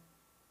young.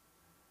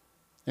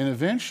 And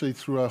eventually,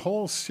 through a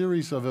whole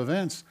series of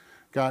events,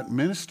 got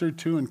ministered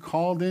to and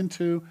called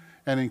into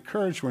and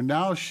encouraged, where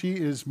now she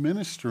is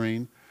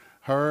ministering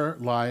her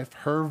life,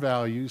 her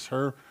values,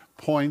 her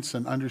points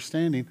and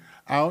understanding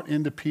out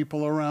into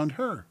people around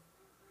her.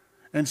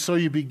 And so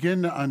you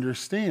begin to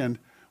understand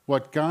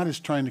what God is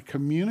trying to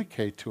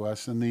communicate to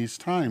us in these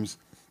times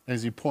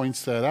as he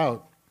points that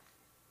out,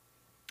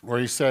 where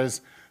he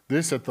says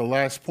this at the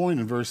last point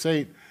in verse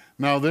 8,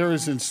 now there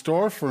is in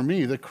store for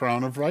me the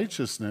crown of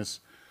righteousness,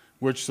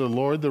 which the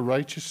Lord, the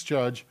righteous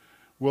judge,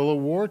 will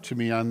award to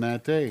me on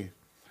that day,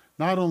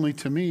 not only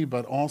to me,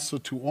 but also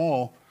to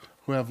all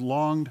who have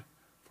longed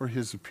for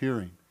his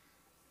appearing.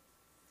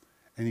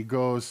 And he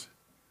goes,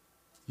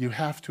 you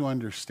have to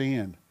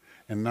understand.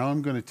 And now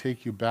I'm going to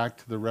take you back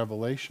to the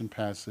Revelation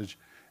passage,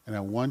 and I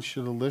want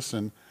you to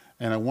listen.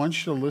 And I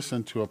want you to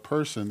listen to a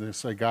person.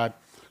 This I got,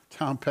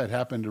 Tom Pett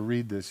happened to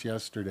read this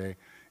yesterday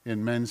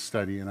in men's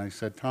study. And I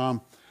said,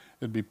 Tom,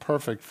 it'd be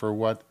perfect for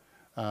what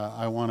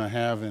I want to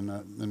have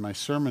in my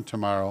sermon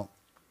tomorrow.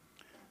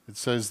 It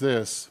says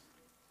this.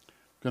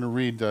 I'm going to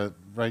read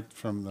right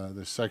from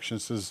this section.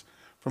 It says,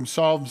 from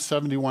Psalm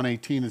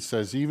 71:18, it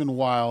says, even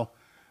while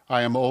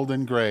I am old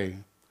and gray,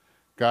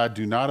 God,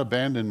 do not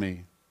abandon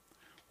me.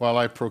 While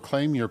I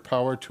proclaim your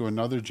power to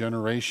another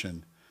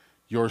generation,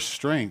 your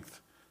strength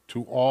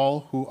to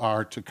all who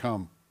are to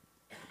come.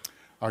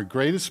 Our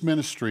greatest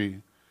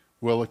ministry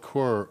will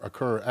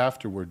occur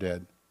after we're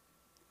dead.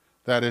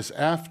 That is,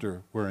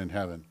 after we're in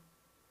heaven.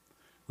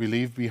 We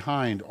leave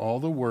behind all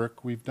the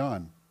work we've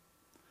done,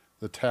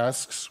 the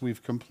tasks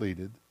we've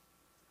completed,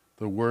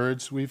 the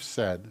words we've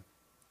said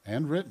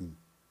and written,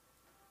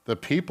 the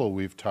people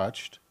we've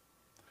touched,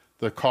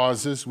 the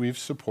causes we've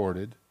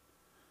supported,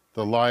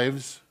 the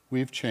lives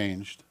we've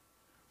changed,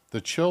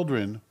 the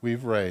children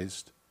we've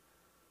raised,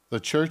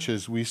 the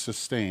churches we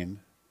sustained,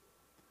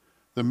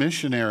 the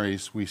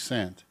missionaries we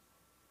sent,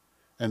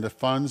 and the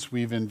funds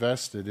we've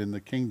invested in the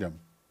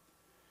kingdom.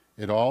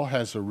 It all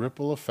has a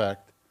ripple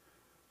effect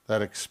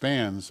that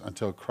expands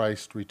until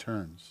Christ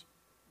returns.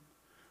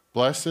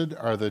 Blessed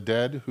are the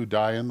dead who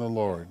die in the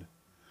Lord.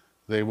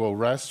 They will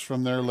rest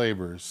from their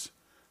labors,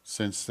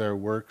 since their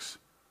works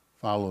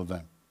follow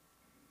them.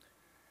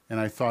 And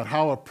I thought,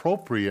 how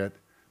appropriate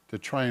to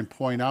try and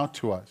point out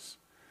to us.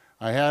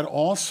 I had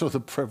also the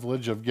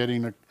privilege of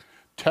getting a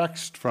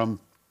text from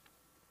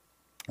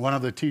one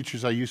of the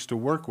teachers I used to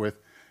work with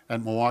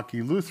at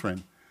Pewaukee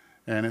Lutheran.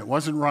 And it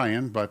wasn't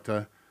Ryan, but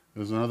it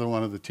was another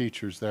one of the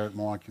teachers there at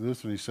Pewaukee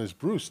Lutheran. He says,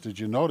 Bruce, did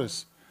you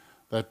notice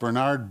that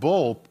Bernard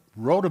Bull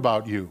wrote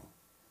about you?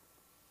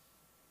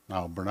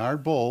 Now,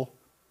 Bernard Bull,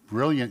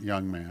 brilliant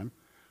young man,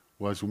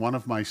 was one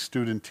of my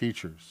student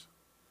teachers.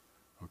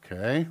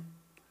 Okay?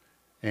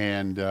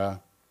 And I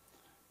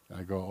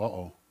go,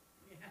 uh-oh.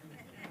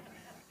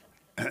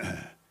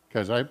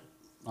 Because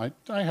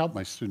I help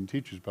my student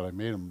teachers, but I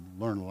made them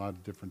learn a lot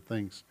of different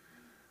things.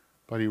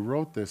 But he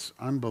wrote this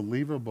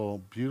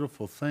unbelievable,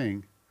 beautiful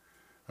thing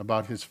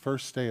about his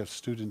first day of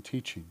student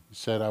teaching. He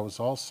said, I was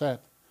all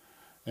set,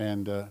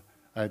 and I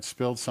had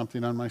spilled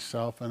something on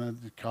myself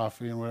and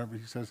coffee and whatever.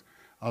 He says,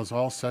 I was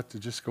all set to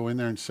just go in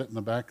there and sit in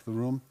the back of the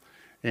room.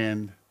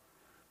 And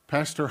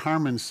Pastor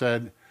Harmon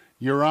said,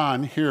 you're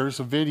on, here's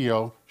a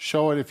video,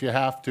 show it if you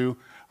have to.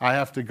 I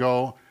have to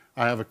go.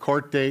 I have a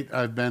court date.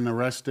 I've been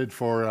arrested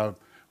for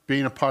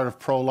being a part of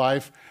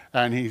pro-life.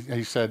 And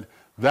he said,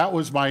 that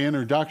was my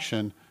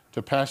introduction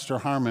to Pastor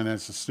Harmon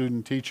as a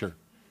student teacher.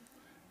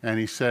 And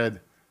he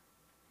said,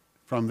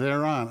 from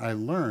there on, I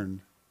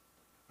learned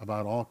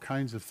about all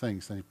kinds of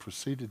things. And he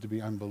proceeded to be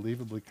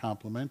unbelievably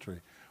complimentary,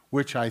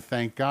 which I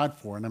thank God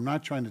for. And I'm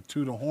not trying to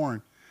toot a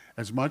horn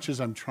as much as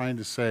I'm trying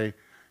to say,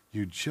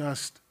 you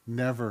just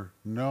never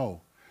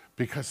know.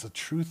 Because the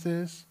truth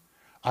is,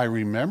 I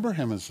remember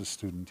him as a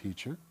student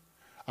teacher.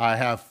 I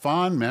have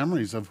fond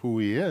memories of who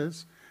he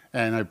is,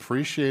 and I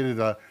appreciated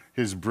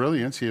his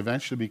brilliance. He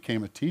eventually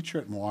became a teacher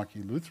at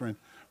Pewaukee Lutheran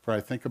for,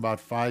 I think, about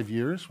 5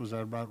 years. Was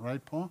that about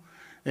right, Paul?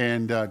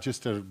 And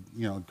just a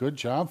good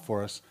job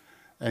for us.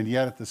 And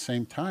yet, at the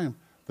same time,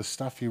 the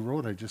stuff he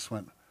wrote, I just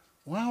went,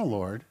 wow,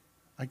 Lord,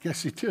 I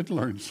guess he did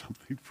learn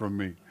something from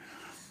me.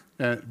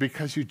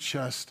 Because you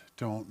just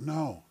don't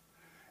know.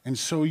 And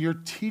so you're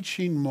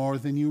teaching more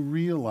than you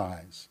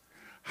realize.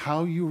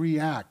 How you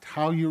react,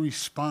 how you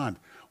respond,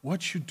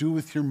 what you do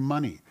with your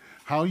money,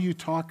 how you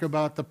talk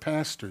about the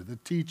pastor, the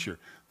teacher,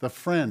 the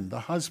friend,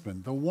 the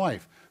husband, the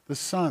wife, the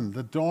son,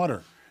 the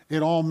daughter.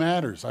 It all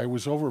matters. I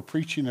was over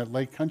preaching at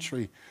Lake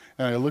Country,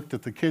 and I looked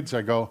at the kids.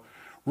 I go,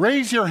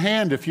 raise your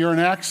hand if you're an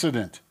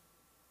accident.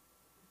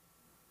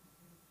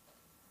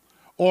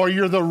 Or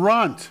you're the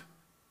runt.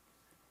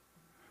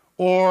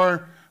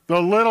 Or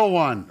the little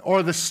one.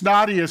 Or the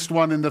snottiest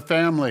one in the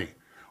family.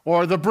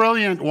 Or the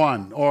brilliant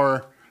one.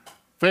 Or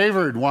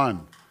favored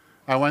one.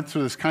 I went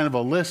through this kind of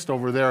a list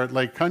over there at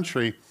Lake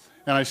Country,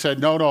 and I said,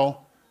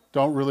 no,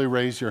 don't really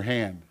raise your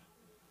hand.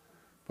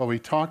 But we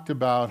talked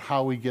about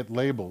how we get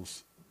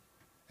labels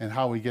and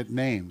how we get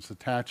names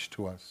attached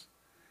to us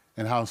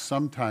and how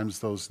sometimes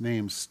those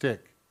names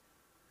stick.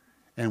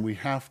 And we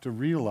have to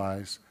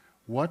realize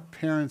what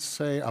parents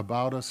say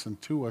about us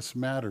and to us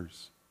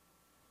matters.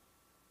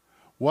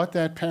 What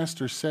that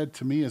pastor said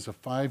to me as a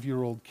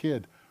 5-year-old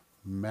kid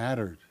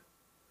mattered.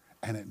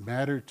 And it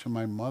mattered to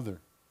my mother.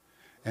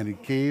 And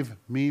it gave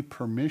me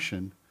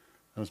permission.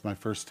 That was my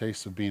first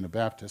taste of being a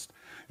Baptist.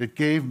 It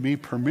gave me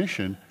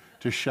permission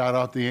to shout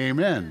out the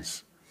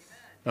amens.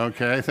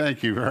 Okay,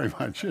 thank you very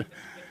much.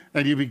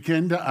 And you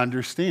begin to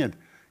understand,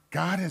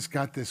 God has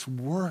got this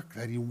work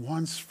that he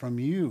wants from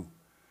you,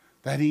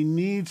 that he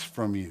needs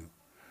from you.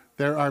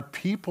 There are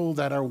people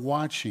that are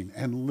watching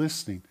and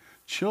listening,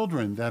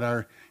 children that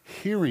are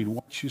hearing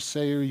what you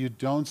say or you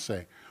don't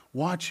say,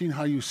 watching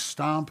how you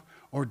stomp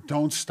or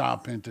don't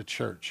stomp into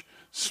church,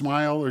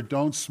 smile or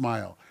don't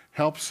smile,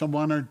 help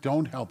someone or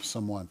don't help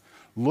someone,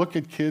 look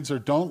at kids or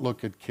don't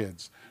look at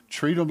kids,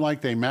 treat them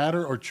like they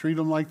matter or treat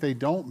them like they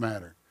don't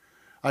matter.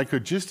 I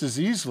could just as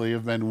easily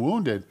have been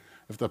wounded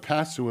if the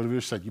pastor would have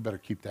just said, you better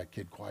keep that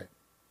kid quiet.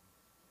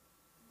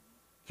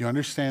 You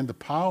understand the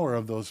power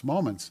of those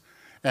moments.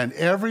 And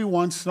every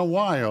once in a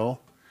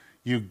while,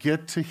 you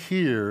get to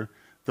hear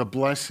the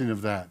blessing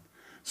of that.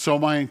 So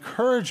my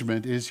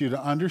encouragement is you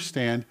to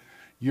understand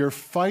you're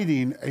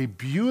fighting a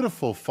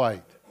beautiful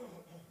fight.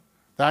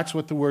 That's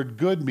what the word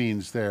good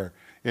means there.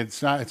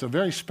 It's a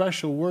very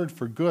special word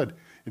for good.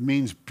 It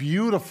means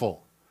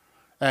beautiful.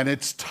 And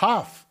it's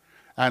tough.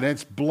 And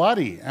it's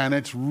bloody. And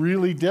it's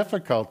really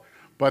difficult.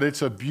 But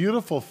it's a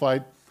beautiful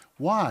fight.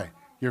 Why?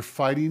 You're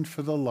fighting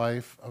for the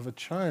life of a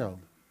child,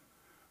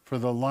 for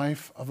the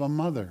life of a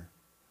mother,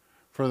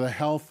 for the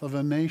health of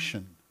a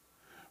nation,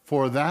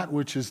 for that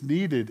which is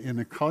needed in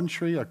a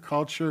country, a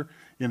culture,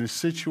 in a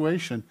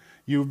situation.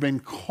 You've been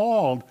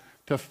called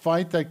to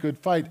fight that good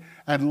fight.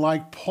 And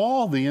like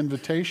Paul, the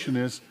invitation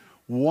is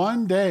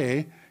one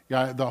day,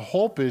 the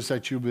hope is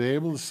that you'll be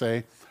able to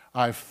say,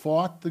 I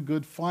fought the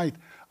good fight.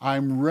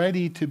 I'm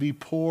ready to be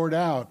poured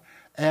out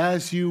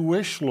as you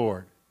wish,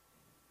 Lord.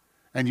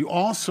 And you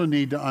also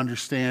need to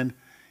understand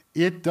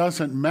it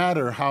doesn't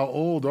matter how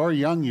old or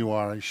young you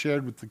are. I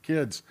shared with the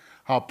kids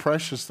how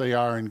precious they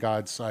are in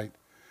God's sight.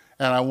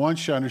 And I want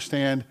you to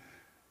understand,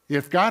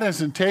 if God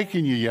hasn't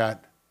taken you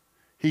yet,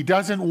 he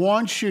doesn't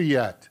want you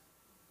yet.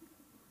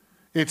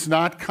 It's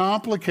not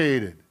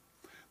complicated.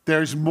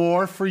 There's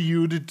more for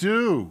you to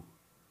do.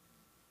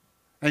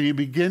 And you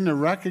begin to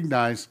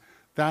recognize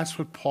that's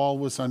what Paul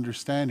was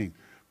understanding.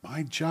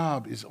 My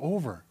job is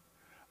over.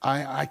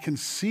 I can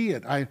see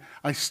it.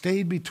 I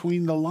stayed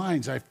between the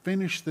lines. I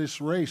finished this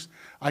race.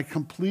 I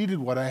completed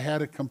what I had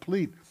to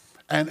complete.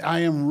 And I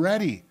am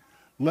ready.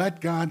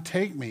 Let God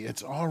take me.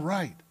 It's all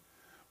right.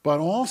 But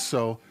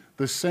also,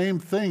 the same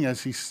thing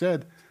as he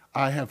said,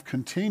 I have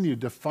continued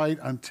to fight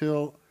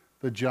until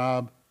the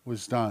job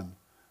was done.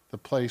 The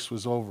place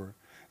was over.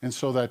 And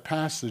so that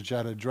passage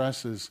that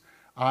addresses,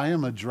 I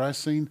am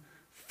addressing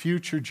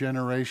future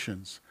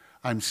generations.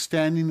 I'm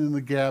standing in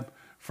the gap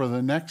for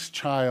the next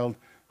child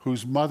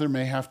whose mother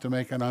may have to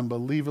make an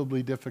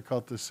unbelievably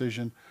difficult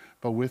decision,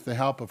 but with the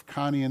help of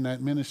Connie and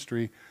that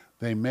ministry,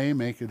 they may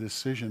make a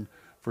decision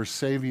for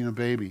saving a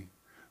baby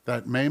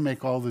that may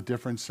make all the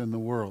difference in the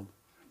world.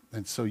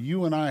 And so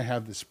you and I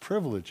have this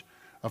privilege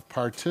of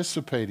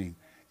participating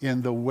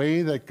in the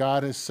way that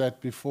God has set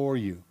before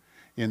you,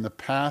 in the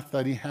path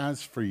that he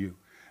has for you,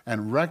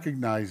 and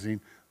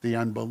recognizing the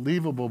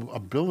unbelievable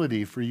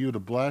ability for you to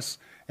bless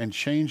and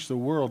change the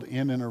world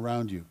in and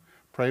around you.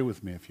 Pray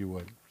with me if you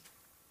would.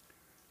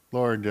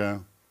 Lord,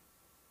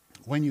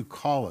 when you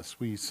call us,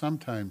 we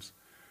sometimes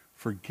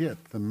forget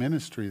the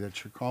ministry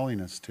that you're calling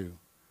us to,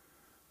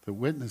 the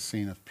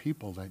witnessing of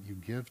people that you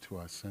give to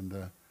us, and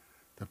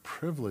the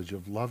privilege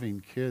of loving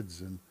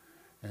kids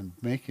and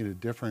making a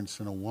difference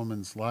in a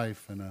woman's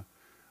life and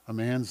a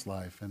man's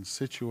life and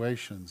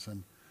situations.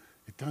 And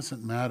it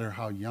doesn't matter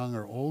how young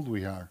or old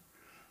we are,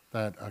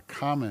 that a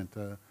comment,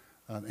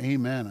 an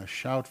amen, a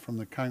shout from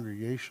the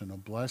congregation, a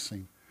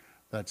blessing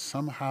that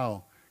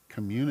somehow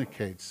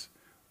communicates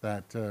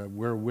that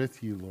we're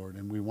with you, Lord,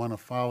 and we want to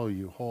follow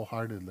you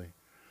wholeheartedly.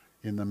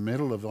 In the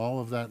middle of all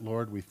of that,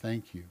 Lord, we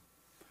thank you.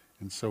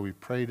 And so we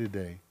pray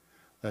today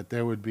that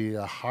there would be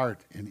a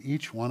heart in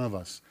each one of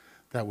us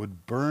that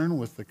would burn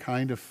with the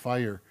kind of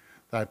fire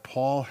that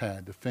Paul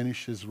had to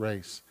finish his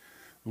race.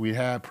 We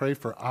pray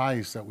for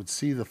eyes that would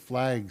see the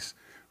flags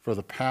for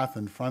the path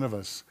in front of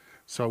us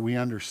So we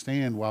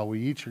understand while we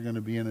each are going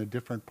to be in a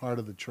different part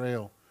of the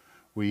trail,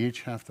 we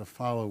each have to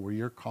follow where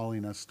you're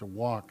calling us to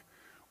walk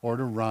or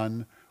to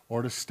run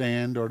or to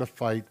stand or to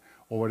fight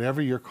or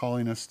whatever you're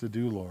calling us to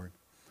do, Lord.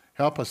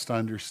 Help us to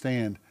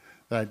understand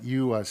that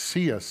you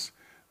see us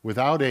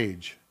without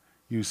age.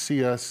 You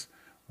see us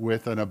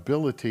with an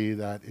ability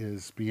that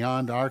is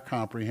beyond our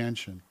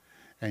comprehension,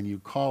 and you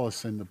call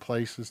us into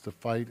places to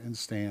fight and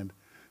stand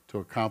to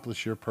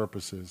accomplish your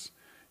purposes.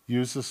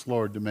 Use us,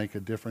 Lord, to make a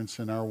difference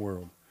in our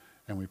world,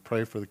 and we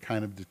pray for the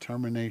kind of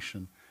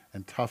determination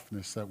and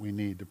toughness that we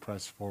need to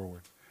press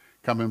forward.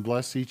 Come and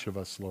bless each of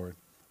us, Lord.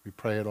 We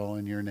pray it all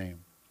in your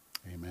name.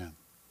 Amen.